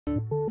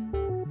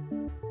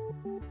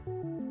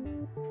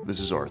This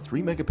is our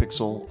 3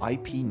 megapixel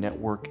IP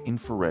network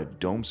infrared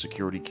dome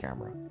security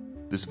camera.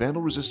 This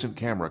vandal resistant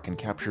camera can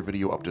capture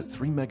video up to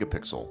 3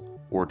 megapixel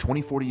or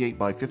 2048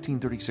 by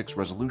 1536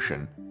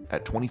 resolution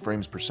at 20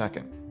 frames per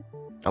second,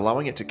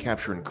 allowing it to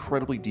capture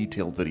incredibly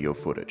detailed video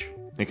footage.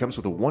 It comes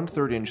with a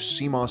 1/3 inch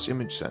CMOS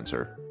image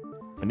sensor,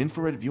 an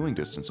infrared viewing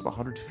distance of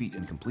 100 feet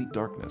in complete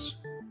darkness,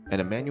 and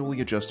a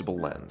manually adjustable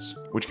lens,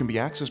 which can be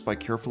accessed by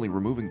carefully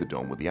removing the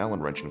dome with the Allen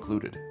wrench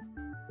included.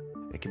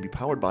 It can be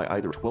powered by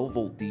either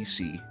 12-volt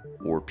DC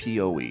or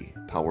PoE,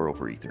 power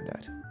over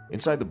Ethernet.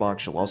 Inside the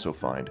box you'll also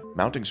find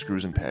mounting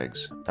screws and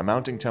pegs, a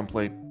mounting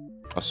template,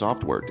 a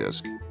software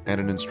disk,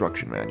 and an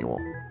instruction manual.